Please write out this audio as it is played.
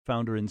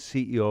Founder and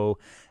CEO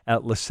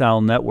at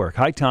LaSalle Network.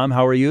 Hi, Tom.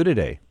 How are you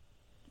today?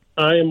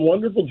 I am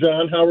wonderful,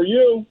 John. How are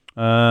you?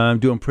 I'm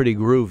doing pretty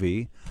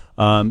groovy.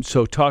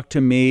 So talk to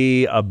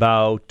me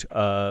about,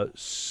 let's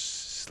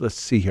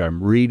see here.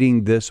 I'm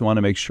reading this. I want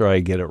to make sure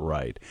I get it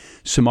right.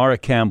 Samara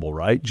Campbell,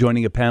 right?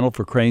 Joining a panel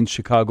for Crane's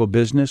Chicago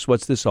Business.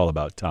 What's this all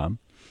about, Tom?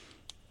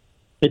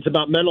 It's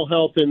about mental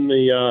health in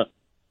the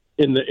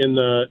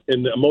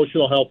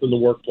emotional health in the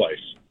workplace.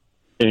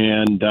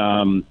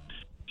 And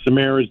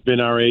Samara's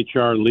been our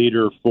HR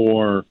leader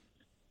for,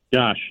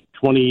 over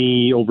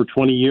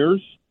 20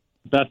 years.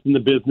 Best in the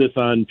business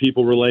on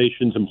people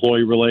relations,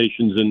 employee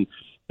relations,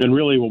 and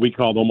really what we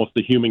call almost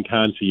the human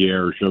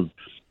concierge of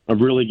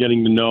really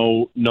getting to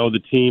know the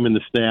team and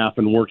the staff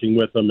and working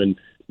with them and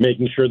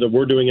making sure that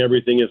we're doing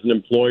everything as an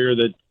employer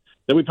that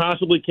we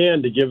possibly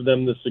can to give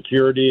them the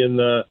security and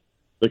the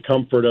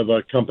comfort of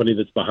a company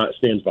that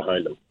stands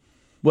behind them.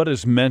 What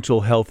does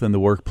mental health in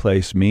the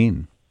workplace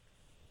mean?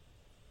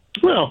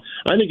 Well,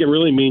 I think it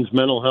really means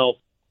mental health,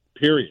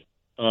 period.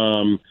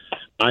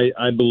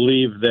 I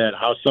believe that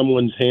how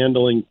someone's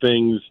handling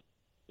things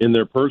in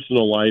their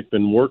personal life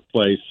and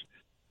workplace,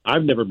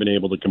 I've never been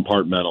able to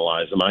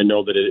compartmentalize them. I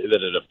know that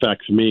it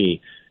affects me.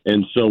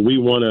 And so we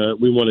want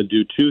to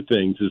do two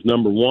things. Is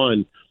number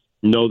one,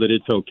 know that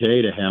it's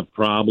okay to have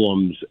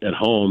problems at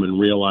home and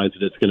realize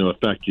that it's going to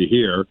affect you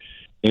here,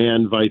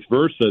 and vice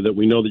versa, that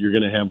we know that you're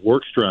going to have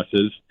work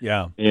stresses.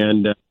 Yeah.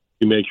 And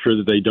you make sure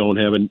that they don't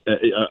have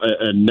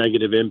a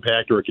negative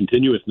impact or a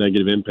continuous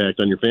negative impact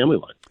on your family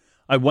life.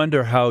 I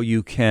wonder how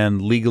you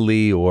can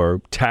legally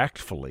or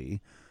tactfully,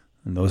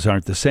 and those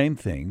aren't the same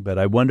thing, but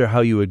I wonder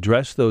how you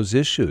address those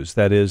issues.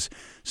 That is,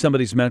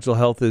 somebody's mental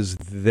health is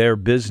their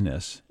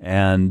business,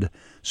 and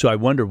so I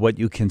wonder what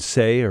you can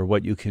say or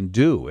what you can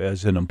do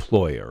as an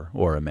employer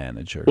or a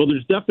manager. Well,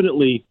 there's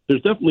definitely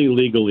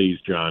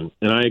legalese, John,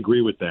 and I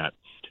agree with that.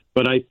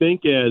 But I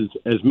think as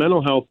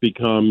mental health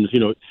becomes,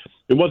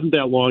 it wasn't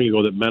that long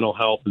ago that mental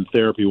health and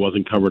therapy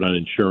wasn't covered on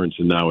insurance,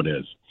 and now it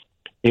is.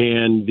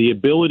 And the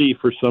ability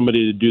for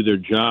somebody to do their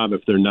job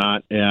if they're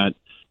not at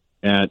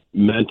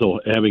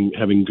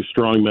having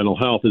strong mental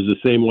health is the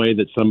same way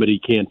that somebody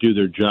can't do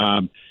their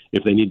job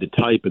if they need to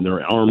type and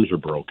their arms are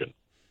broken.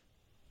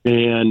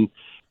 And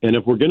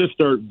if we're going to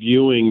start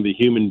viewing the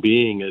human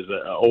being as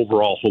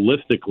overall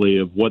holistically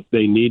of what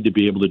they need to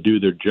be able to do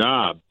their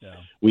job,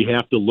 we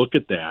have to look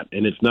at that.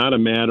 And it's not a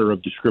matter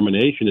of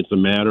discrimination. It's a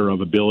matter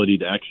of ability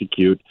to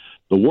execute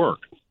the work.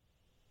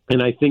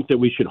 And I think that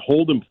we should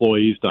hold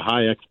employees to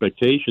high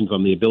expectations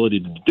on the ability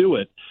to do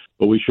it,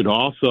 but we should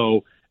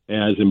also,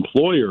 as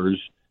employers,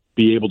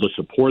 be able to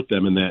support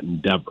them in that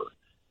endeavor.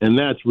 And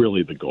that's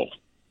really the goal.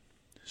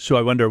 So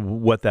I wonder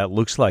what that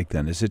looks like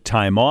then. Is it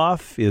time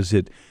off? Is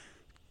it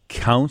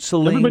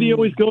counseling? Everybody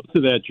always goes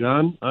to that,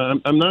 John.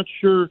 I'm not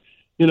sure.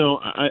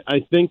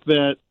 I think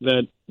that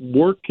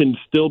work can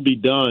still be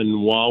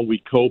done while we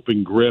cope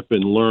and grip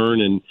and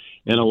learn. And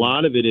a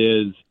lot of it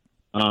is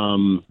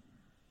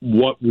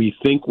what we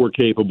think we're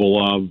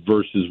capable of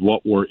versus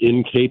what we're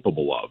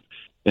incapable of.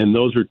 And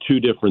those are two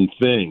different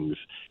things.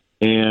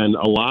 And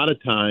a lot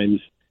of times,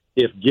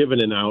 if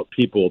given an out,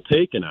 people will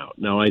take an out.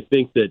 Now, I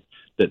think that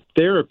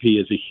therapy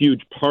is a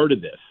huge part of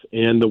this.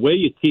 And the way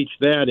you teach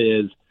that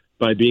is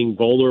by being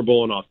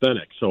vulnerable and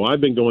authentic. So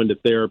I've been going to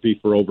therapy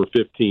for over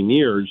 15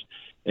 years,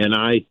 and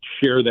I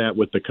share that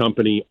with the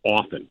company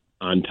often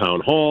on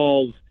town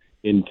halls,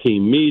 in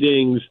team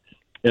meetings,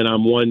 and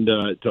I'm one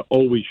to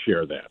always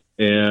share that.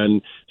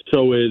 And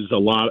so is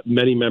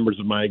many members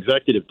of my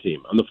executive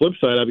team. On the flip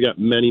side, I've got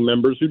many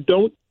members who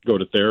don't go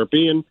to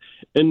therapy, and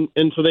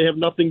so they have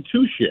nothing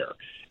to share.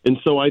 And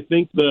so I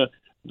think the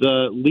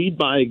lead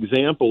by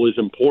example is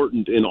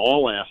important in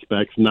all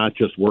aspects, not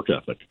just work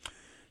ethic.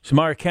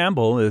 Samara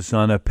Campbell is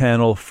on a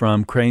panel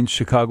from Crane's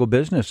Chicago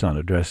Business on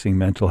addressing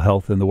mental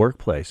health in the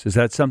workplace. Is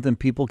that something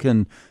people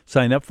can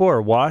sign up for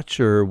or watch,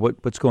 or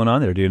what's going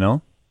on there? Do you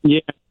know?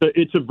 Yeah,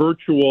 it's a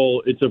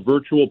virtual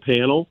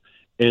panel.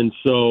 And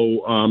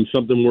so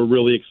something we're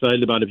really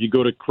excited about. If you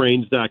go to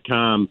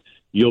cranes.com,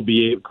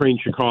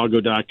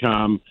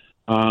 cranechicago.com,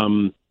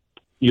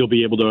 you'll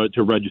be able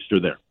to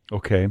register there.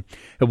 Okay.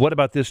 And what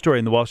about this story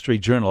in the Wall Street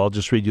Journal? I'll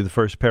just read you the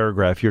first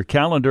paragraph. Your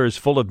calendar is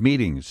full of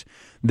meetings.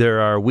 There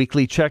are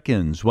weekly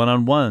check-ins,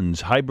 one-on-ones,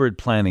 hybrid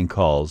planning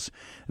calls,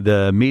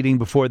 the meeting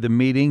before the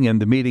meeting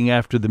and the meeting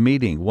after the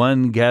meeting.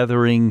 One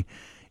gathering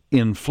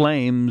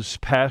inflames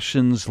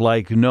passions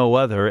like no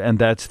other, and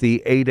that's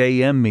the 8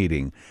 a.m.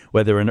 meeting.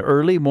 Whether an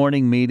early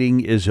morning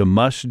meeting is a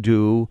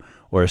must-do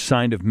or a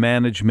sign of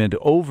management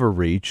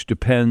overreach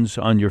depends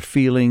on your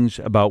feelings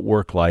about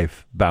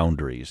work-life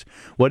boundaries.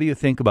 What do you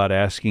think about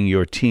asking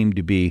your team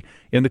to be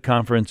in the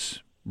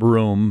conference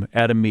room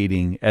at a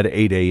meeting at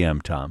 8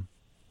 a.m., Tom?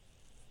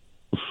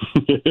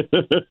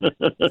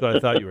 That's what I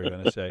thought you were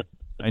going to say.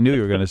 I knew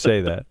you were going to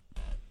say that.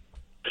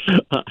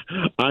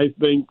 I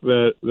think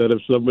that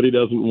if somebody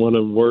doesn't want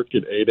to work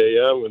at 8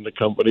 a.m. and the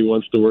company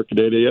wants to work at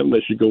 8 a.m.,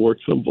 they should go work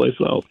someplace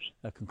else.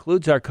 That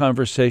concludes our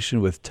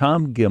conversation with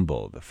Tom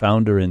Gimbel, the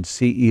founder and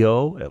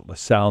CEO at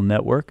LaSalle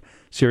Network.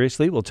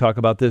 seriously, we'll talk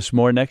about this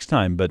more next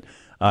time. But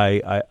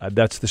I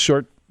that's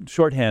the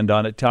shorthand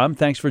on it. Tom,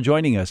 thanks for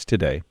joining us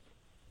today.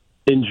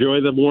 Enjoy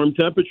the warm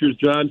temperatures,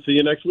 John. See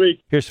you next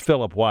week. Here's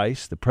Philip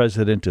Weiss, the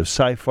president of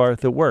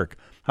Seyfarth at Work.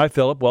 Hi,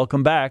 Philip.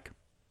 Welcome back.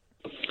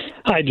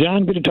 Hi,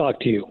 John. Good to talk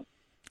to you.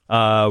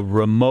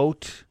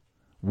 Remote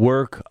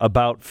work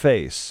about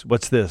face.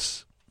 What's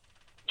this?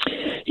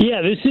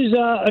 Yeah, this is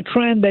a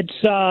trend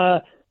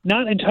that's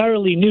not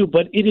entirely new,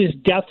 but it is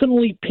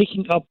definitely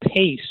picking up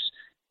pace.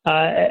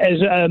 As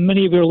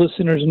many of your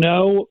listeners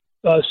know,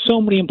 so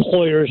many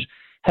employers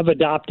have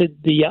adopted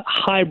the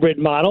hybrid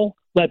model.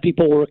 Let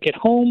people work at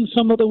home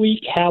some of the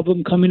week, have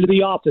them come into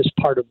the office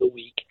part of the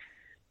week.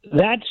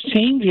 That's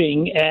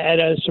changing at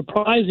a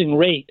surprising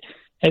rate,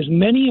 as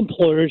many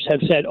employers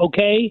have said,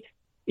 okay,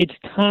 it's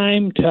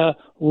time to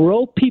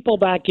rope people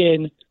back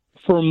in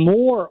for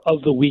more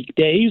of the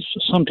weekdays.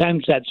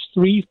 Sometimes that's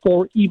 3,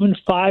 4, even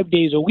 5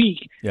 days a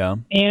week. Yeah.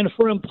 And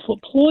for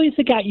employees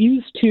that got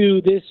used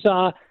to this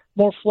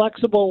more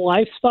flexible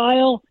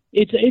lifestyle,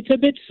 it's a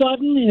bit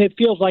sudden, and it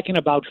feels like an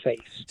about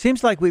face.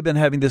 Seems like we've been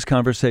having this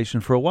conversation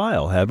for a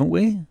while, haven't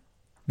we?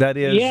 That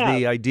is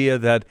the idea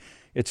that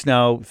it's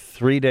now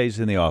 3 days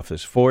in the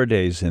office, 4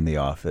 days in the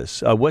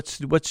office.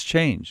 What's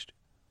changed?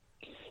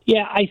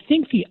 Yeah, I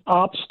think the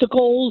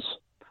obstacles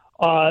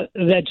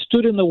that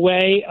stood in the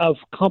way of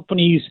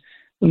companies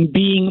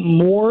being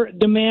more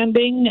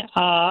demanding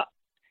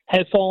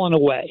have fallen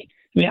away.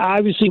 I mean,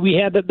 obviously, we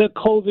had the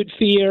COVID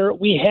fear.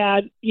 We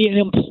had an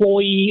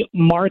employee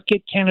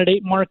market,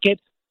 candidate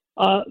market.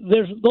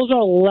 Those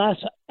are less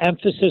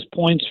emphasis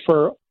points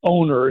for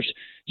owners.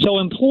 So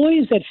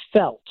employees that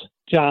felt,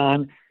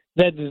 John,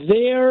 that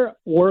their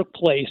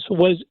workplace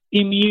was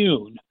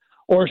immune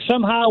or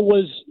somehow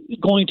was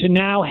going to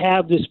now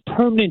have this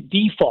permanent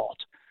default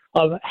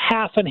of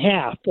half and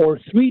half or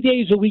 3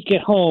 days a week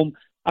at home,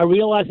 are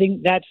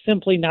realizing that's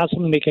simply not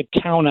something they could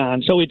count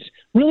on. So it's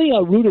really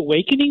a rude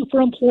awakening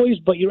for employees,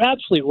 but you're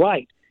absolutely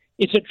right.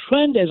 It's a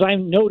trend, as I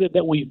noted,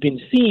 that we've been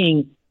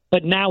seeing,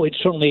 but now it's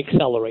certainly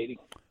accelerating.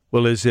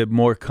 Well, is it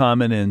more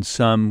common in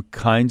some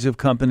kinds of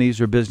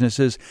companies or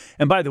businesses?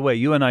 And by the way,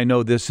 you and I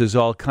know this is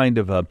all kind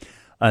of a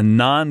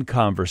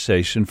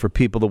non-conversation for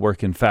people that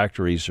work in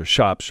factories or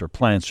shops or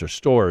plants or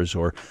stores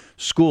or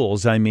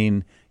schools. I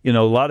mean, you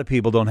know, a lot of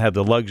people don't have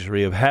the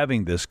luxury of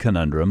having this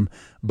conundrum,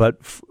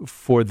 but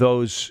for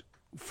those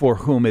for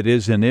whom it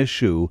is an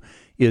issue,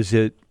 is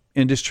it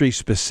industry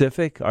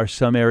specific? Are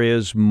some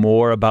areas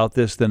more about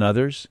this than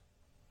others?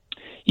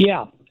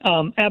 Yeah,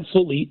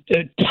 absolutely.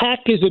 Tech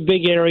is a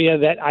big area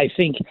that I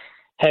think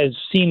has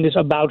seen this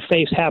about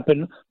face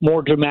happen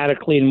more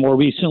dramatically and more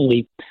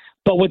recently.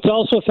 But what's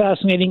also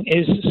fascinating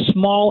is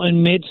small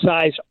and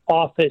mid-sized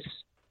office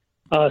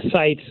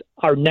sites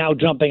are now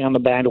jumping on the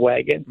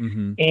bandwagon.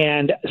 Mm-hmm.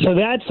 And so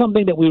that's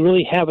something that we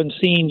really haven't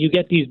seen. You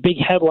get these big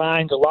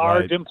headlines,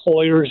 large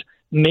employers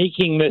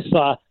making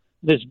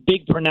this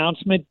big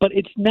pronouncement, but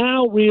it's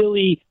now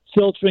really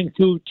filtering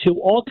through to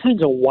all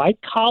kinds of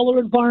white-collar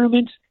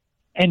environments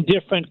and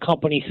different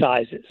company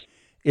sizes.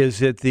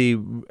 Is it the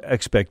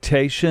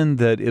expectation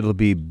that it'll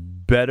be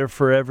better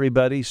for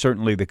everybody,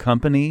 certainly the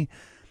company,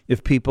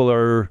 if people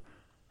are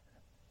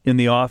in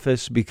the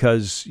office?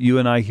 Because you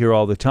and I hear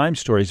all the time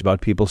stories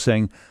about people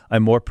saying,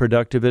 I'm more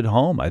productive at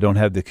home. I don't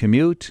have the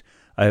commute.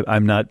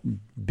 I'm not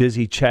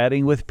busy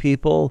chatting with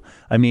people.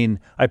 I mean,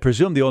 I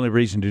presume the only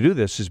reason to do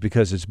this is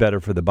because it's better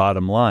for the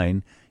bottom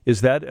line.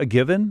 Is that a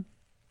given?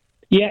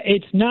 Yeah,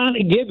 it's not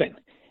a given.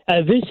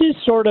 This is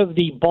sort of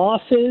the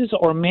boss's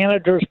or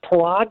manager's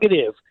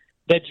prerogative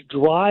that's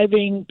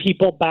driving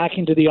people back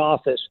into the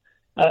office.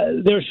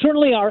 There's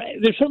certainly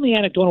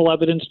anecdotal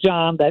evidence,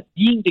 John, that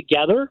being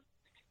together,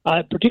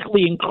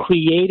 particularly in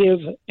creative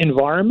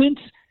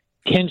environments,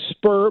 can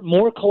spur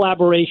more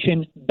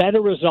collaboration,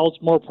 better results,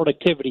 more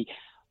productivity.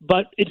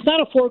 But it's not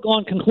a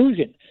foregone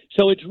conclusion.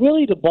 So it's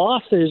really the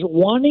bosses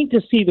wanting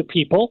to see the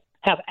people,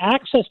 have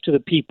access to the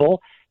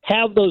people,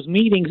 have those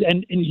meetings.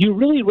 And you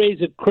really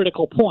raise a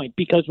critical point,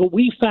 because what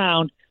we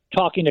found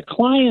talking to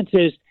clients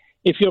is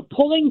if you're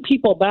pulling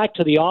people back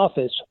to the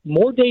office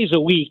more days a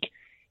week,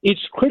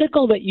 it's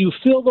critical that you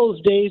fill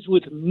those days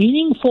with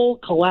meaningful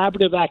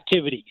collaborative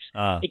activities.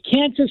 It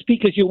can't just be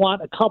because you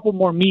want a couple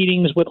more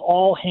meetings with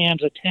all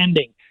hands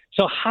attending.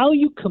 So how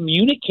you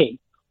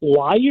communicate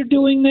why you're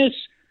doing this,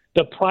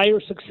 the prior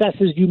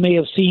successes you may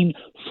have seen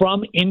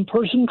from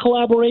in-person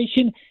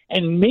collaboration,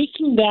 and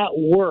making that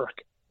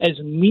work as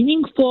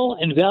meaningful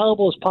and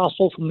valuable as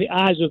possible from the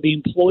eyes of the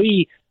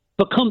employee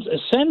becomes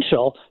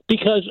essential,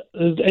 because,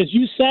 as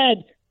you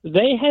said,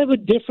 they have a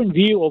different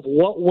view of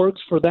what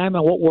works for them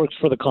and what works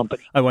for the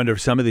company. I wonder if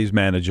some of these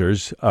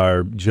managers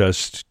are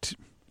just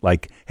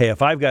like, hey,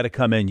 if I've got to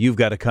come in, you've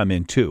got to come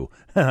in too.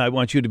 I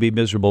want you to be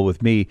miserable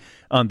with me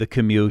on the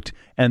commute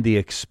and the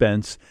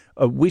expense.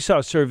 We saw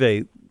a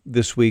survey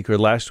this week or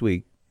last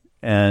week,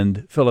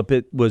 and Philip,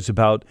 it was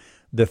about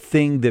the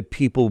thing that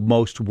people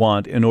most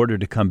want in order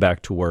to come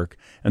back to work.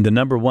 And the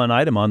number one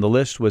item on the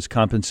list was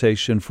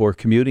compensation for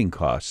commuting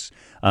costs.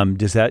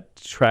 Does that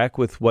track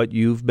with what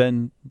you've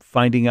been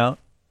finding out?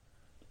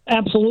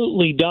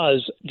 absolutely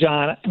does,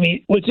 John. I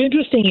mean, what's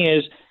interesting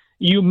is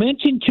you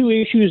mentioned two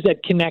issues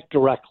that connect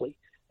directly.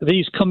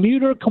 These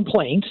commuter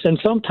complaints, and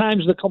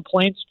sometimes the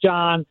complaints,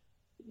 John,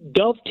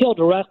 dovetail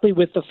directly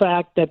with the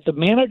fact that the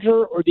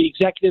manager or the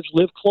executives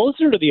live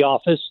closer to the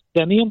office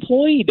than the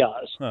employee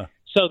does. Huh.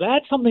 So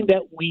that's something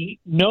that we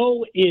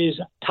know is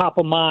top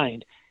of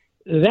mind.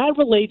 That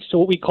relates to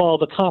what we call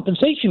the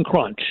compensation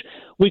crunch,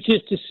 which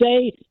is to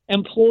say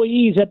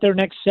employees at their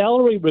next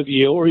salary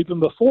review or even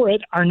before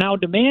it are now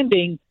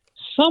demanding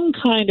some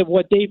kind of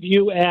what they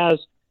view as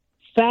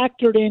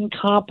factored in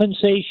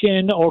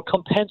compensation or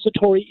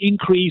compensatory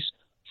increase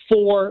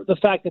for the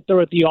fact that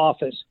they're at the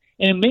office.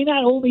 And it may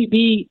not only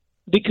be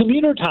the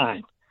commuter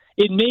time.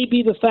 It may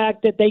be the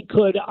fact that they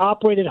could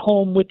operate at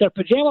home with their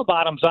pajama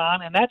bottoms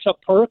on, and that's a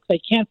perk they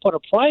can't put a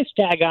price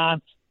tag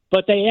on,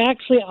 but they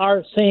actually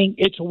are saying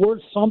it's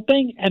worth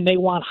something, and they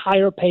want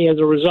higher pay as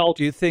a result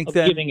Do you think of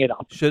then, giving it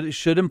up.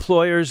 Should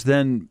employers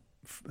then,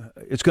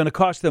 it's going to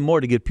cost them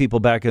more to get people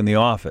back in the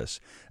office,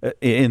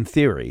 in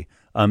theory.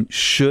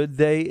 Should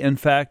they, in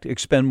fact,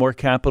 expend more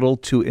capital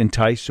to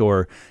entice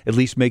or at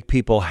least make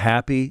people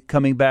happy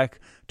coming back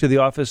to the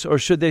office? Or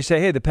should they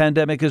say, hey, the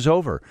pandemic is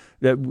over.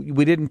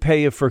 We didn't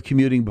pay you for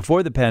commuting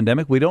before the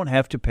pandemic. We don't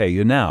have to pay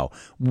you now.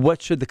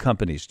 What should the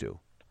companies do?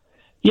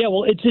 Yeah,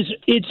 well,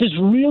 it's this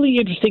really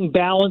interesting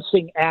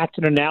balancing act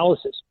and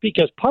analysis,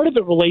 because part of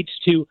it relates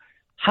to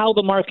how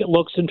the market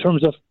looks in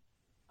terms of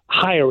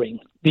hiring,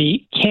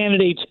 the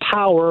candidate's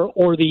power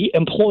or the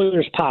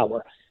employer's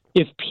power.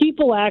 If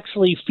people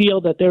actually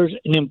feel that there's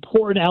an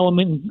important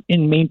element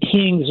in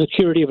maintaining the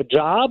security of a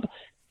job,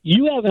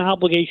 you have an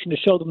obligation to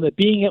show them that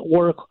being at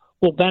work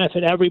will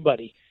benefit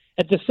everybody.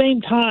 At the same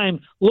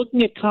time,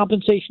 looking at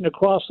compensation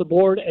across the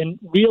board and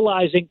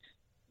realizing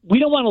we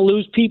don't want to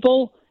lose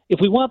people. If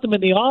we want them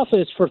in the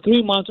office for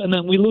 3 months and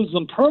then we lose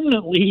them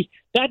permanently,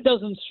 that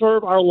doesn't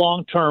serve our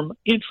long-term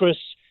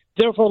interests.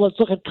 Therefore, let's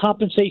look at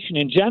compensation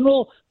in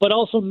general, but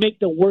also make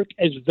the work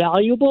as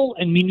valuable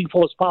and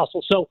meaningful as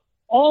possible. So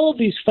all of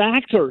these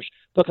factors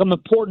become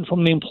important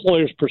from the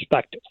employer's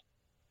perspective.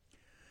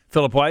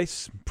 Philip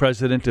Weiss,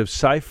 president of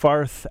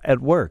Seyfarth at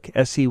Work,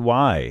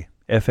 Seyfarth,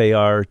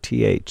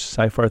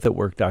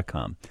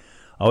 seyfarthatwork.com.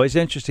 Always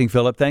interesting,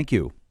 Philip. Thank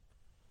you.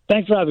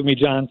 Thanks for having me,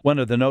 John. One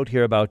other note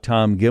here about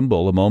Tom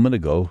Gimbel a moment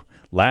ago,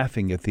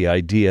 laughing at the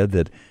idea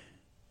that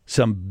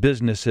some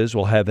businesses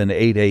will have an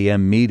 8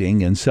 a.m.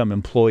 meeting and some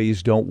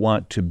employees don't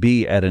want to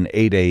be at an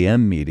 8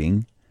 a.m.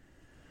 meeting.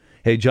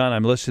 Hey, John,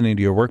 I'm listening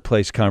to your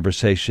workplace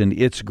conversation.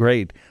 It's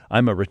great.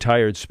 I'm a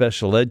retired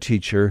special ed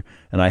teacher,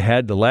 and I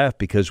had to laugh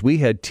because we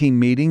had team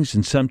meetings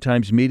and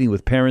sometimes meeting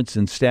with parents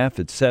and staff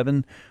at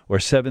 7 or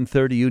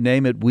 7:30, you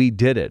name it, we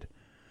did it.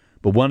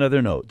 But one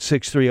other note,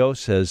 630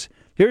 says,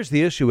 here's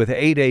the issue with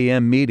 8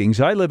 a.m.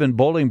 meetings. I live in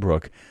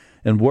Bolingbrook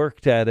and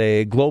worked at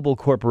a global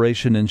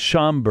corporation in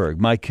Schaumburg.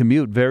 My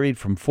commute varied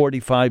from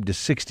 45 to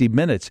 60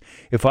 minutes.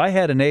 If I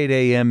had an 8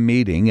 a.m.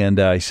 meeting, and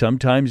I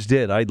sometimes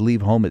did, I'd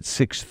leave home at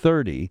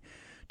 6:30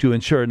 to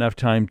ensure enough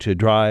time to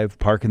drive,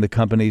 park in the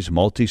company's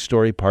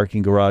multi-story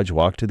parking garage,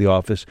 walk to the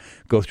office,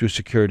 go through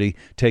security,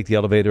 take the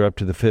elevator up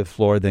to the 5th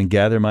floor, then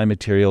gather my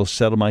materials,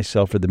 settle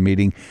myself for the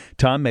meeting.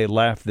 Tom may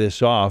laugh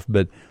this off,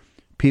 but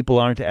people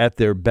aren't at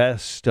their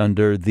best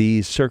under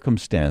these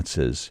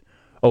circumstances.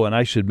 Oh, and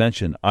I should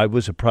mention, I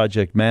was a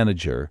project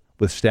manager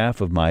with staff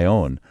of my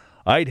own.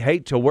 I'd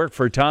hate to work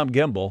for Tom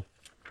Gimbel.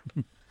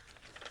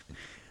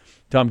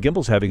 Tom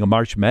Gimbel's having a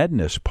March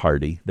Madness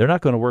party. They're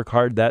not going to work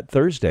hard that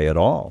Thursday at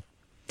all.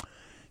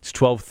 It's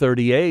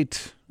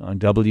 12:38 on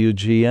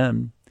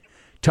WGN.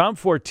 Tom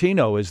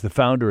Fortino is the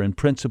founder and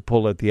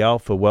principal at the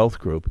Alpha Wealth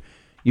Group.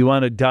 You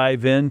want to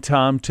dive in,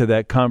 Tom, to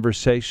that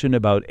conversation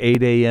about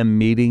 8 a.m.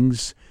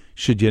 meetings?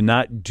 Should you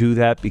not do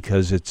that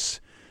because it's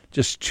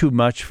just too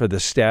much for the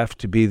staff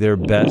to be their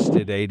best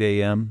at 8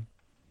 a.m.?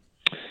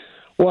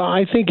 Well,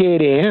 I think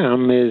 8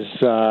 a.m. is,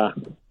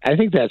 I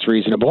think that's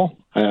reasonable.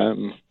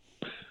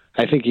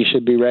 I think you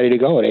should be ready to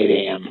go at 8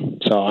 a.m.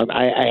 So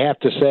I have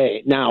to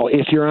say, now,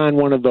 if you're on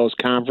one of those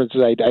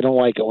conferences, I don't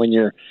like it when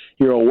you're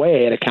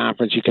away at a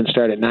conference, you can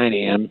start at 9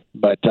 a.m.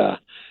 But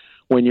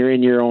when you're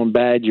in your own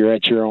bed, you're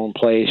at your own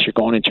place, you're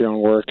going into your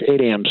own work, 8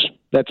 a.m.'s,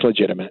 that's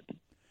legitimate.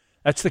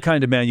 That's the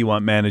kind of man you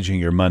want managing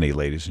your money,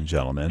 ladies and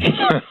gentlemen.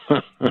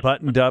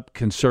 Buttoned up,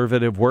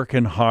 conservative,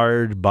 working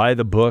hard, by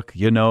the book.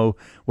 You know,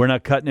 we're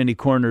not cutting any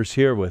corners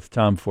here with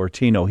Tom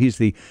Fortino. He's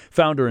the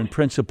founder and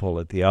principal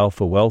at the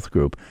Alpha Wealth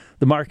Group.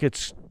 The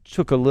markets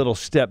took a little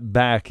step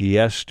back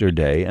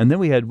yesterday, and then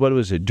we had, what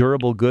was it,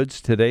 durable goods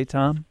today,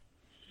 Tom?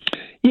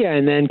 Yeah,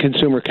 and then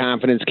consumer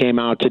confidence came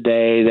out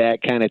today.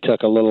 That kind of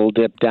took a little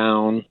dip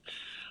down.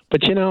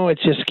 But, you know, it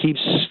just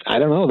keeps, I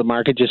don't know, the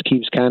market just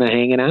keeps kind of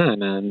hanging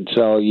on. And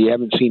so you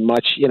haven't seen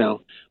much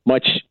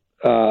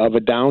of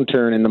a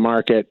downturn in the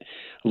market.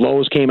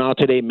 Lowe's came out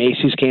today.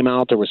 Macy's came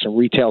out. There were some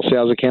retail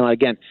sales that came out.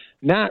 Again,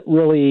 not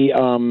really,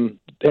 and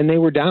they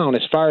were down.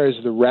 As far as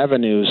the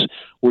revenues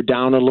were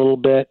down a little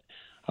bit.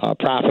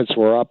 Profits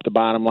were up, the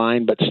bottom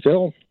line. But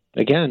still,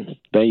 again,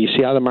 you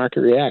see how the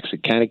market reacts.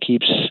 It kind of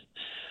keeps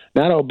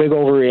not a big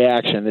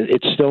overreaction.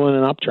 It's still in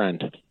an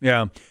uptrend.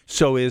 Yeah.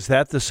 So is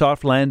that the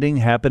soft landing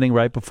happening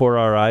right before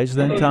our eyes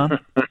then, Tom?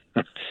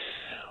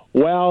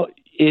 Well,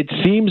 it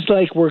seems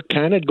like we're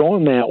kind of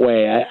going that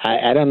way.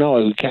 I don't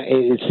know. Is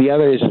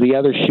the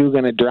other shoe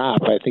going to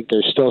drop? I think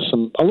there's still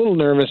a little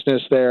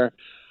nervousness there,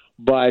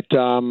 but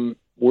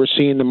we're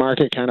seeing the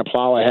market kind of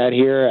plow ahead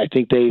here. I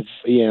think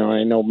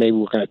I know maybe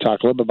we're going to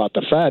talk a little bit about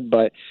the Fed,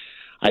 but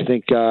I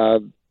think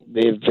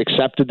they've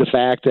accepted the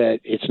fact that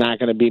it's not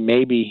going to be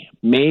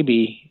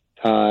maybe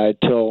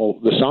till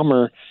the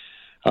summer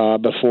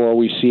before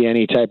we see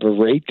any type of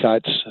rate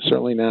cuts.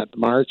 Certainly not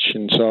March,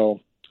 and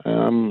so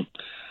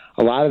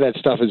a lot of that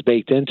stuff is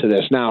baked into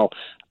this. Now,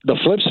 the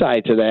flip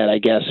side to that, I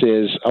guess,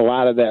 is a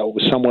lot of that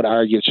was somewhat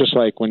argued. It's just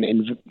like when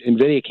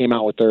NVIDIA came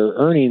out with their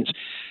earnings.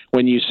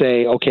 When you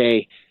say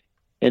okay,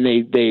 and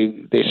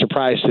they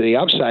surprise to the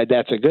upside,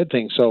 that's a good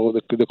thing. So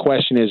the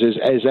question is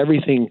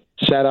everything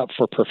set up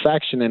for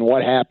perfection? And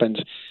what happens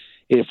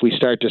if we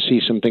start to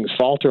see some things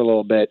falter a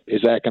little bit?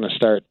 Is that going to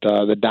start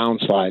the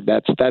downslide?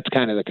 That's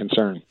kind of the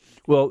concern.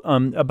 Well,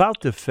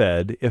 about the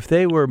Fed, if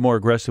they were more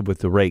aggressive with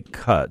the rate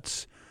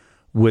cuts,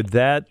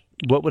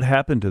 what would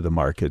happen to the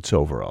markets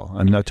overall?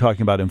 I'm not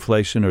talking about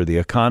inflation or the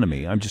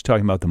economy. I'm just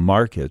talking about the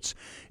markets.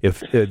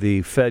 If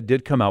the Fed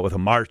did come out with a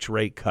March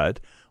rate cut,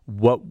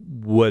 what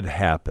would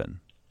happen?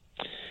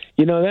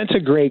 That's a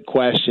great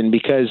question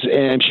because,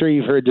 and I'm sure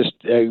you've heard this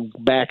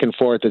back and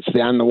forth. It's the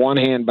on the one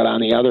hand, but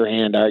on the other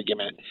hand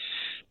argument.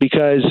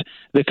 Because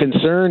the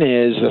concern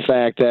is the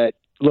fact that,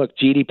 look,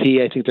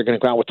 GDP, I think they're going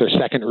to go out with their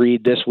second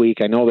read this week.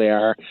 I know they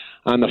are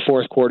on the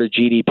fourth quarter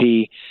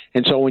GDP.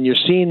 And so when you're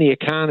seeing the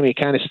economy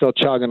kind of still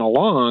chugging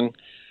along,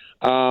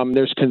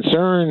 there's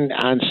concern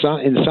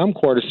in some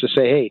quarters to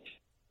say, hey,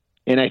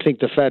 and I think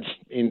the Fed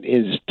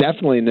is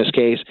definitely in this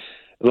case,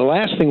 the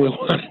last thing we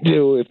want to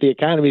do if the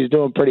economy is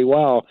doing pretty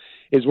well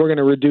is we're going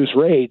to reduce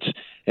rates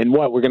and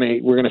we're going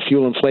to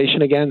fuel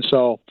inflation again.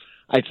 So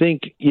I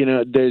think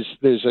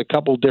there's a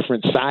couple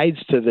different sides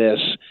to this.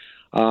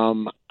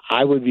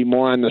 I would be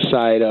more on the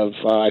side of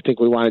I think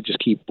we want to just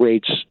keep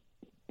rates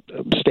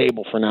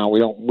stable for now. We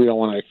don't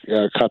want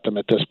to cut them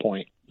at this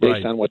point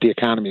based on what the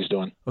economy is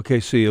doing. Okay,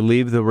 so you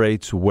leave the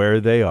rates where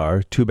they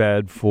are. Too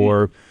bad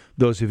for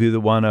those of you that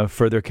want to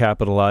further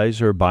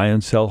capitalize or buy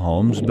and sell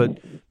homes, but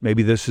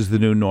maybe this is the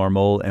new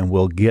normal and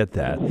we'll get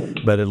that.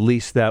 But at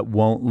least that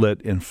won't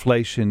let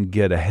inflation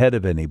get ahead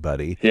of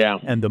anybody. Yeah.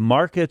 And the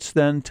markets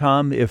then,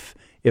 Tom, if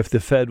the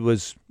Fed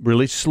was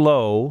really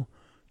slow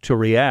to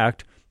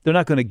react, they're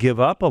not going to give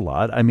up a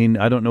lot. I mean,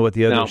 I don't know what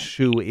the other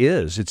shoe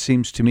is. It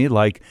seems to me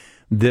like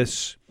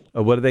this,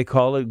 what do they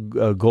call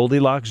it,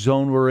 Goldilocks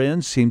zone we're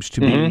in, seems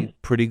to be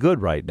pretty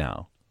good right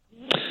now.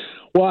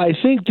 Well, I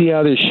think the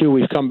other shoe,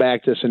 we've come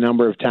back to this a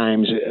number of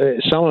times,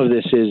 some of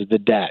this is the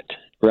debt,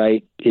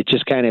 right? It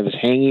just kind of is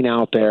hanging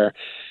out there.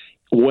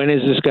 When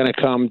is this going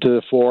to come to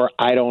the fore?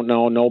 I don't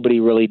know. Nobody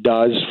really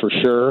does for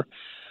sure.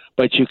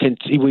 But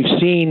we've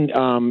seen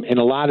in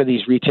a lot of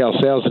these retail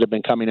sales that have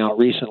been coming out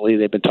recently,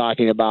 they've been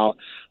talking about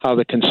how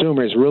the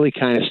consumer is really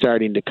kind of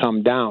starting to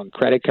come down.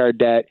 Credit card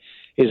debt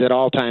is at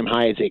all-time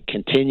highs. It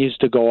continues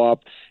to go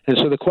up. And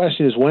so the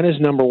question is, when is,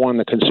 number one,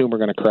 the consumer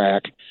going to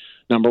crack?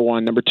 Number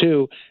one. Number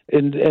two,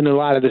 and a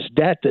lot of this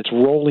debt that's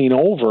rolling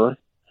over,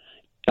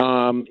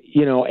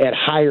 at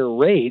higher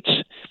rates,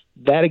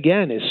 that,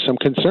 again, is some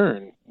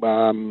concern.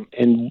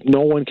 And no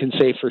one can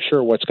say for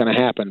sure what's going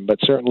to happen. But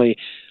certainly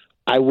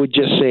I would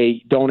just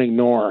say don't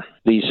ignore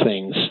these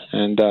things,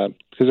 and because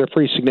they're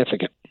pretty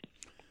significant.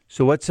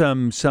 So what's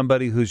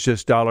somebody who's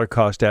just dollar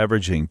cost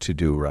averaging to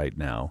do right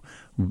now?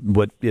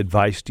 What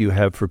advice do you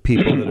have for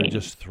people that are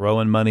just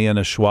throwing money in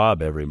a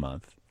Schwab every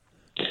month?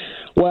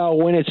 Well,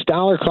 when it's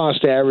dollar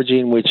cost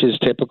averaging, which is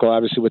typical,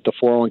 obviously, with the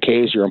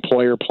 401ks, your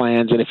employer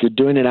plans, and if you're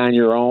doing it on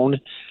your own,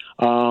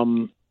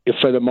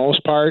 for the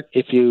most part,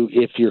 if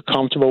you're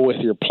comfortable with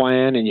your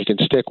plan and you can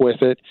stick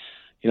with it,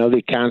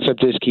 the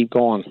concept is keep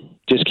going.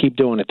 Just keep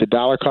doing it. The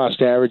dollar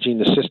cost averaging,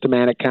 the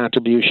systematic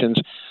contributions,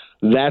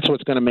 that's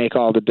what's going to make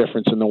all the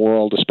difference in the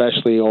world,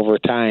 especially over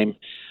time.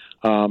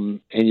 And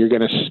the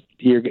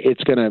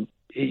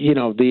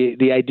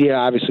idea,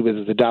 obviously,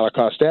 with the dollar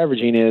cost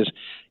averaging is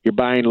you're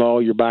buying low,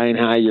 you're buying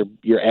high,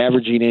 you're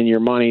averaging in your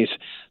monies.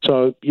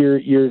 So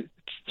you're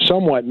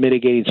somewhat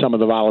mitigating some of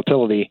the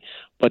volatility.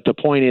 But the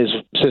point is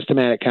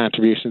systematic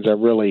contributions are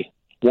really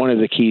one of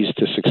the keys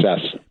to success.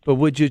 But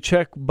would you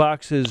check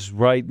boxes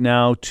right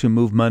now to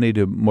move money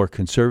to more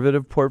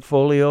conservative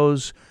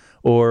portfolios,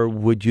 or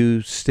would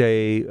you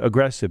stay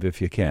aggressive if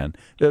you can?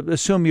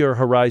 Assume your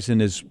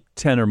horizon is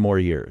 10 or more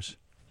years.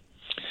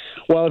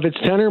 Well, if it's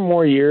 10 or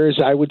more years,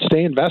 I would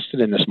stay invested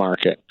in this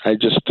market.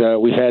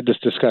 We've had this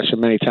discussion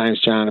many times,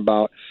 John,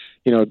 about,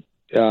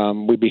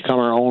 we become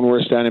our own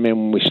worst enemy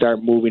when we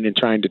start moving and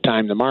trying to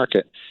time the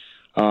market.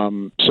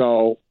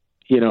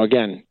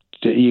 Again,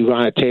 you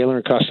want to tailor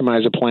and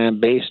customize a plan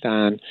based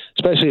on,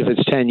 especially if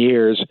it's 10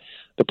 years,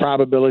 the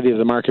probability of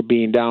the market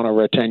being down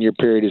over a 10-year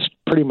period is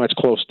pretty much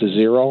close to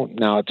zero.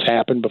 Now, it's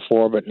happened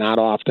before, but not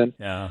often.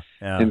 Yeah.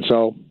 And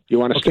so you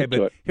want to stick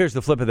to it. Here's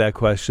the flip of that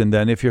question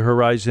then. If your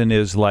horizon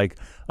is like,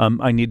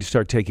 I need to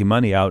start taking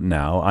money out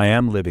now, I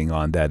am living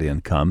on that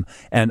income,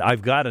 and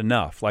I've got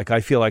enough. Like, I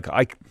feel like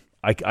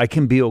I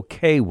can be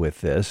okay with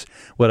this.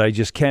 What I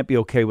just can't be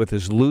okay with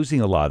is losing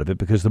a lot of it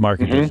because the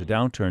market has a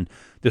downturn.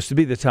 This would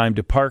be the time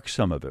to park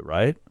some of it,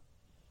 right?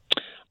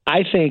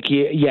 I think,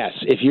 yes,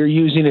 if you're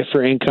using it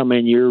for income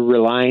and you're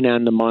relying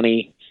on the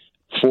money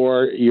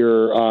for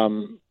your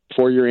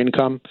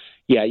income,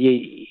 yeah,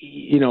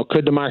 you know,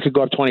 could the market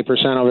go up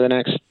 20% over the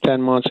next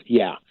 10 months?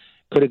 Yeah.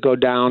 Could it go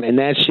down? And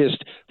that's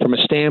just from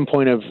a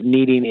standpoint of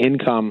needing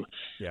income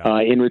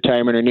in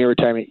retirement or near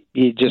retirement.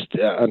 You just,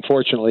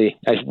 unfortunately,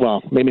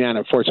 maybe not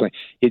unfortunately,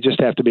 you just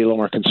have to be a little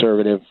more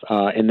conservative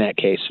in that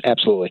case.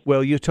 Absolutely.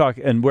 Well, you talk,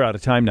 and we're out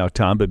of time now,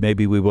 Tom, but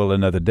maybe we will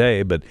another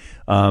day. But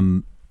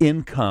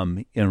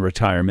income in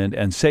retirement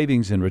and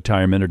savings in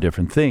retirement are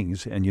different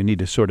things, and you need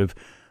to sort of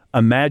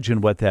imagine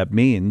what that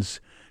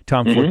means.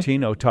 Tom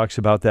Fortino talks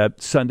about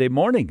that Sunday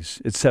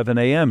mornings at 7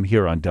 a.m.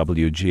 here on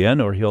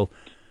WGN, or he'll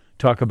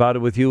talk about it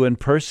with you in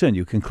person.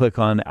 You can click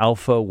on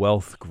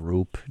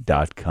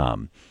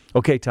alphawealthgroup.com.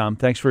 Okay, Tom,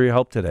 thanks for your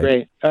help today.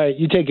 Great. All right,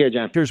 you take care,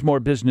 John. Here's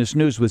more business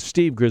news with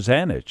Steve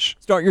Grzanich.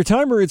 Start your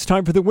timer. It's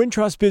time for the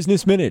Wintrust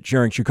Business Minute,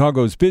 sharing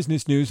Chicago's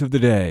business news of the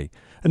day.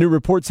 A new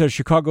report says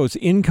Chicago's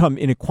income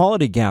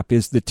inequality gap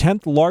is the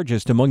 10th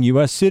largest among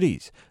U.S.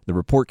 cities. The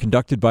report,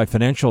 conducted by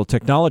financial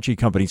technology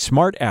company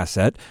Smart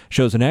Asset,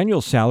 shows an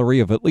annual salary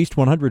of at least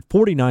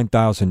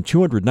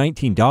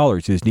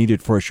 $149,219 is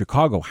needed for a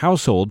Chicago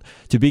household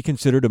to be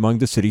considered among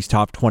the city's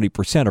top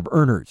 20% of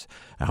earners.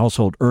 A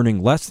household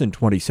earning less than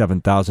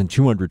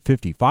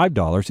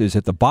 $27,255 is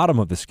at the bottom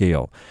of the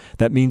scale.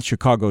 That means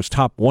Chicago's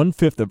top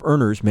 1/5 of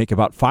earners make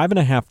about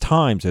 5.5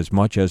 times as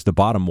much as the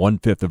bottom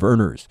 1/5 of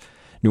earners.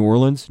 New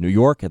Orleans, New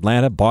York,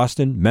 Atlanta,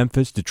 Boston,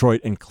 Memphis,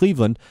 Detroit, and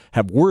Cleveland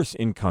have worse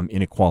income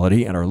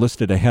inequality and are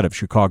listed ahead of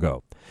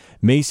Chicago.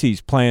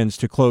 Macy's plans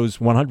to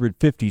close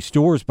 150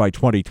 stores by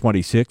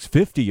 2026.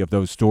 50 of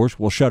those stores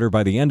will shutter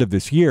by the end of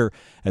this year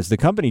as the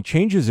company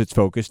changes its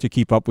focus to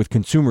keep up with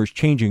consumers'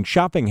 changing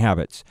shopping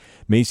habits.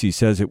 Macy's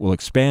says it will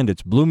expand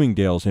its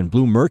Bloomingdale's and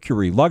Blue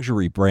Mercury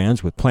luxury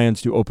brands with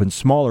plans to open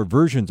smaller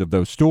versions of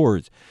those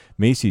stores.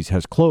 Macy's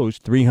has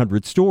closed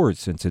 300 stores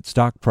since its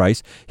stock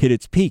price hit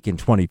its peak in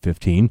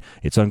 2015.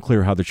 It's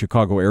unclear how the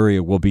Chicago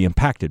area will be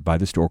impacted by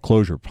the store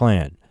closure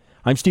plan.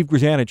 I'm Steve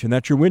Grzanich, and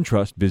that's your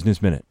Wintrust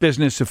Business Minute.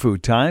 Business to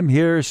food time.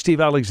 Here's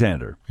Steve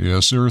Alexander.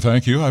 Yes, sir.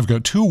 Thank you. I've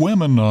got two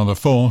women on the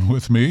phone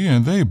with me,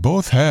 and they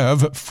both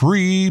have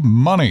free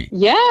money.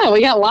 Yeah,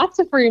 we got lots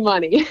of free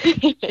money.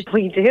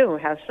 We do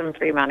have some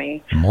free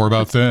money. More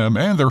about them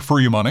and their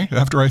free money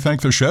after I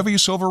thank the Chevy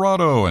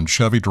Silverado and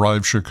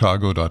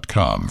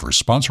ChevyDriveChicago.com for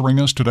sponsoring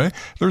us today.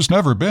 There's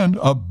never been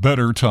a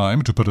better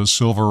time to put a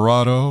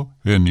Silverado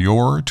in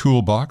your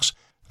toolbox.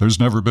 There's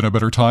never been a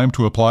better time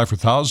to apply for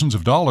thousands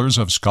of dollars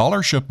of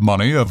scholarship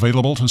money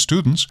available to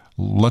students.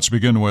 Let's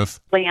begin with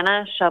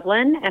Lana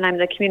Shovlin, and I'm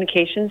the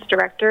Communications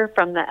Director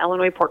from the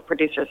Illinois Pork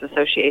Producers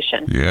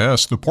Association.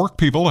 Yes, the pork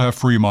people have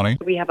free money.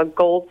 We have a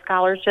gold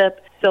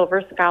scholarship,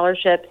 silver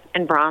scholarships,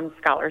 and bronze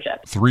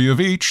scholarships. 3 of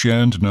each,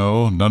 and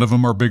no, none of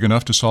them are big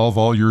enough to solve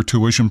all your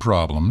tuition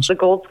problems. The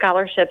gold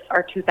scholarships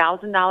are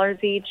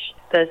 $2,000 each.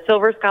 The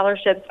silver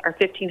scholarships are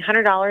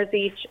 $1,500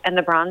 each, and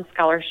the bronze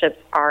scholarships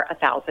are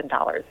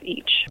 $1,000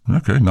 each.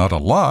 Okay, not a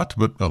lot,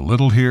 but a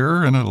little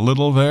here and a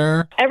little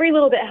there. Every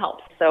little bit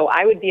helps, so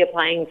I would be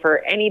applying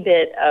for any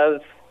bit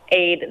of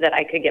aid that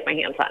I could get my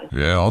hands on.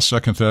 Yeah, I'll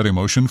second that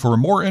emotion. For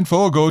more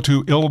info, go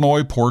to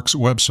Illinois Pork's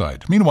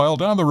website. Meanwhile,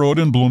 down the road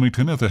in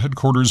Bloomington at the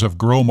headquarters of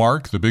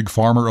Growmark, the big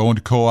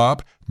farmer-owned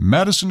co-op,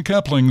 Madison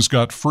Kepling's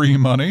got free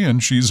money,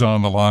 and she's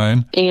on the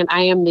line. And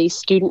I am the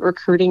student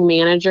recruiting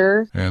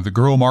manager. And the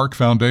Growmark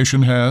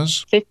Foundation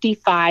has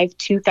 55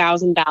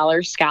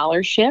 $2,000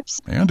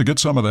 scholarships. And to get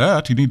some of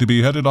that, you need to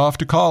be headed off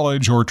to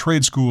college or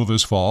trade school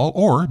this fall,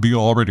 or be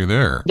already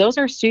there. Those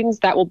are students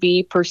that will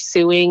be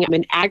pursuing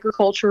an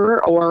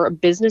agriculture or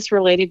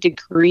business-related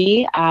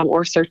degree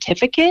or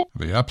certificate.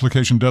 The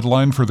application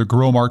deadline for the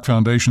Growmark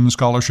Foundation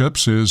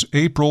scholarships is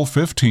April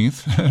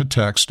 15th,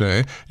 tax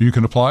day. You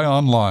can apply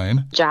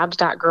online.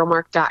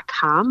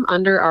 Jobs.growmark.com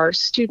under our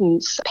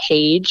students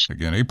page.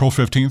 Again, April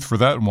 15th for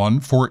that one.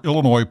 For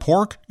Illinois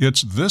Pork,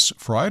 it's this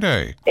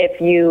Friday.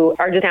 If you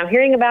are just now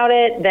hearing about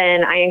it,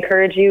 then I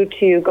encourage you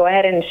to go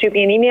ahead and shoot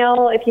me an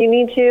email if you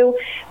need to.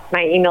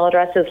 My email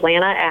address is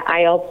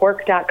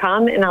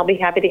lana@ilpork.com, and I'll be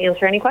happy to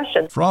answer any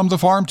questions. From the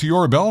farm to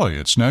your belly,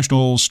 it's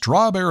National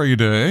Strawberry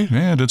Day,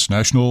 and it's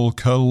National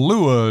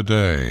Kahlua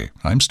Day.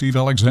 I'm Steve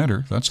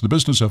Alexander. That's the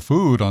Business of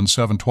Food on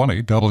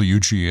 720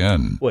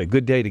 WGN. Boy,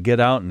 good day to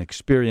get out and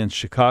experience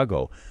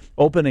Chicago.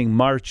 Opening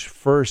March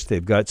 1st,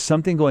 they've got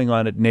something going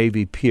on at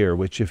Navy Pier,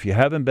 which if you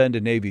haven't been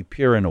to Navy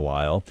Pier in a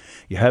while,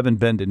 you haven't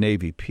been to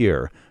Navy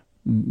Pier.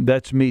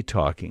 That's me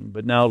talking.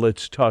 But now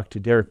let's talk to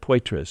Derek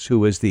Poitras,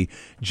 who is the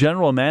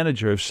general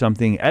manager of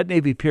something at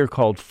Navy Pier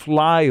called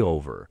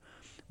Flyover.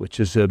 which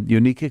is a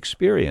unique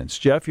experience.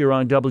 Jeff, you're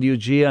on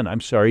WGN.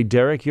 I'm sorry,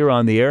 Derek, you're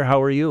on the air.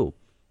 How are you?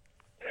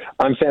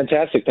 I'm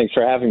fantastic. Thanks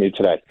for having me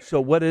today. So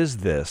what is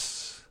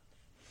this?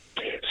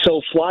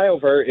 So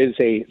Flyover is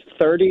a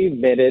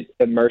 30-minute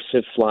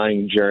immersive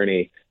flying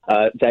journey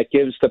that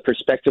gives the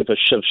perspective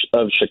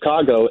of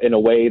Chicago in a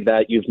way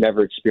that you've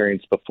never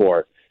experienced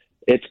before.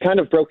 It's kind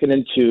of broken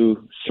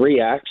into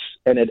 3 acts,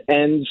 and it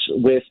ends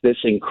with this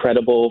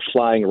incredible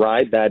flying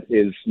ride that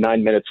is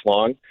 9 minutes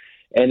long.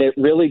 And it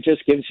really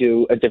just gives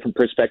you a different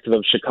perspective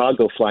of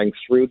Chicago flying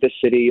through the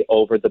city,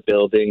 over the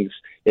buildings.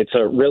 It's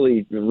a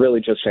really, really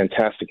just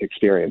fantastic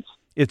experience.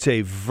 It's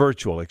a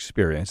virtual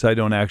experience. I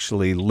don't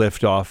actually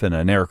lift off in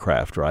an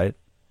aircraft, right?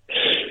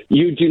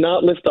 You do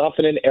not lift off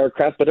in an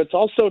aircraft, but it's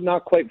also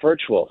not quite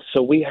virtual.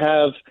 So we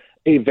have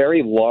a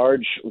very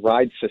large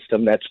ride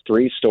system that's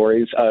 5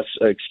 stories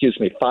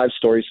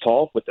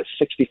tall with a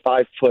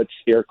 65-foot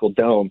spherical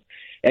dome.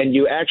 And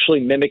you actually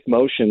mimic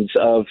motions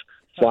of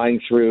flying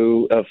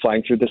through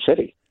the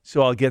city.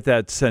 So I'll get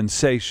that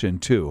sensation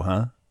too,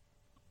 huh?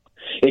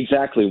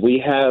 Exactly. We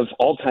have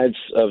all types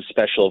of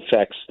special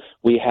effects.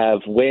 We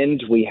have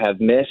wind, we have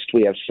mist,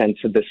 we have sense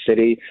of the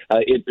city.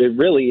 It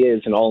really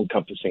is an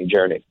all-encompassing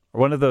journey.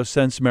 One of those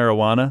scents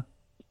marijuana?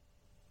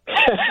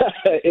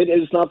 It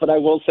is not, but I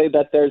will say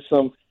that there's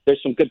some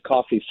good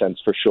coffee scents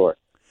for sure.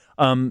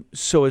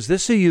 So is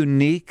this a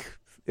unique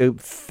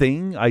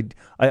thing?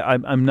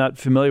 I'm not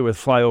familiar with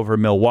Flyover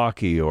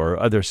Milwaukee or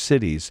other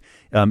cities.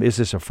 Is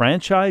this a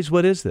franchise?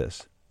 What is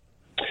this?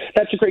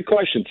 That's a great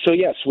question. So,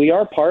 yes, we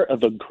are part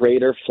of a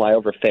greater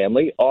Flyover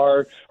family.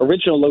 Our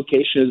original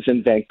location is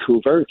in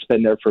Vancouver. It's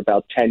been there for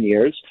about 10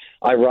 years,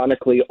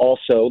 ironically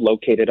also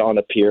located on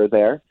a pier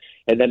there.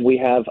 And then we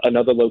have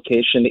another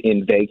location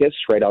in Vegas,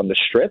 right on the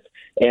Strip,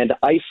 and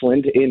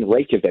Iceland in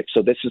Reykjavik.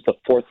 So this is the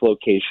 4th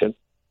location.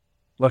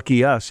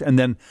 Lucky us. And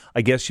then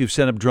I guess you've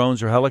sent up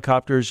drones or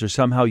helicopters, or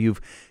somehow you've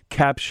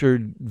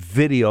captured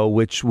video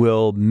which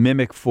will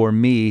mimic for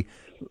me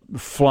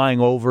flying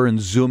over and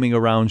zooming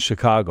around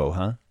Chicago,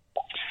 huh?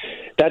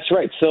 That's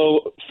right.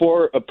 So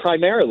for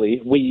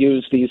primarily, we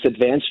use these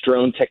advanced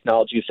drone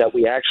technologies that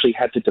we actually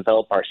had to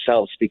develop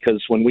ourselves,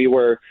 because when we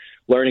were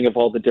learning of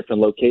all the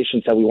different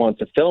locations that we wanted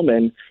to film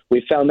in,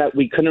 we found that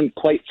we couldn't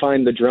quite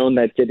find the drone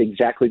that did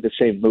exactly the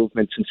same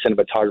movements and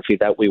cinematography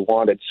that we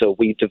wanted. So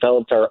we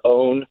developed our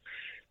own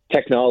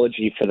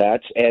technology for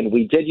that, and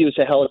we did use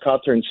a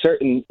helicopter in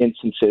certain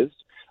instances,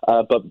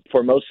 but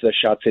for most of the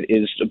shots, it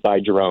is by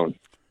drone.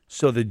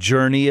 So the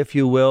journey, if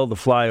you will, the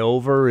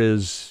flyover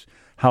is...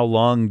 How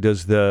long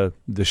does the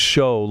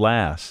show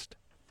last?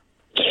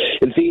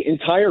 The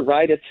entire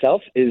ride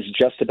itself is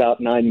just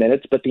about 9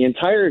 minutes, but the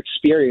entire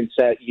experience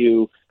that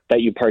you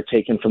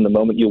partake in from the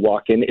moment you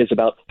walk in is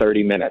about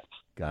 30 minutes.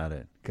 Got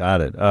it.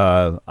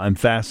 I'm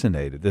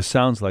fascinated. This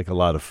sounds like a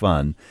lot of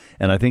fun,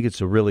 and I think it's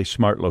a really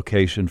smart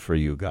location for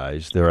you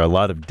guys. There are a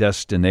lot of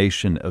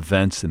destination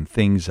events and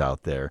things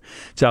out there.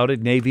 It's out at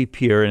Navy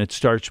Pier, and it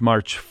starts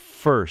March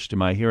 1st.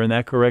 Am I hearing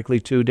that correctly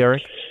too,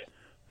 Derek?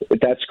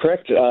 That's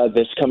correct.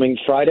 This coming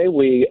Friday,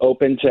 we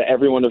open to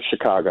everyone of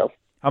Chicago.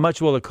 How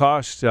much will it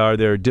cost? Are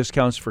there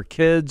discounts for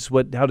kids?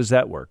 How does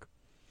that work?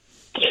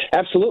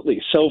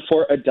 Absolutely. So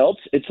for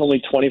adults, it's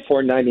only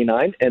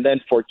 $24.99, and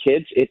then for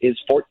kids, it is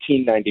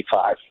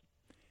 $14.95.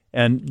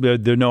 And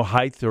there are no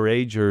height or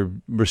age or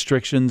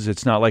restrictions?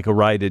 It's not like a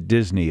ride at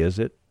Disney, is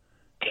it?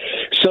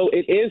 So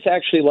it is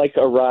actually like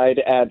a ride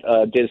at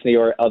Disney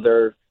or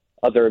other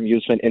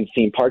amusement and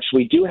theme parks.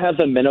 We do have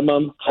a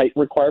minimum height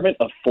requirement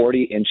of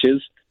 40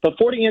 inches, but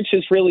 40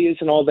 inches really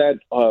isn't all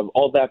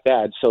that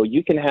bad. So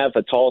you can have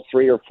a tall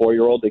 3 or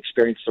 4-year-old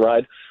experience the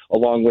ride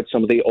along with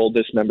some of the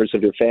oldest members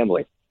of your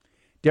family.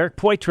 Derek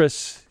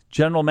Poitras,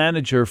 General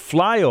Manager,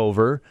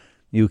 Flyover.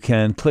 You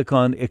can click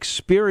on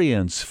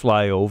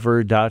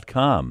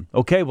experienceflyover.com.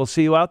 Okay, we'll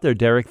see you out there,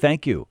 Derek.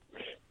 Thank you.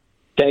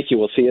 Thank you.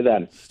 We'll see you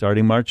then.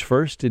 Starting March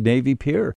 1st at Navy Pier.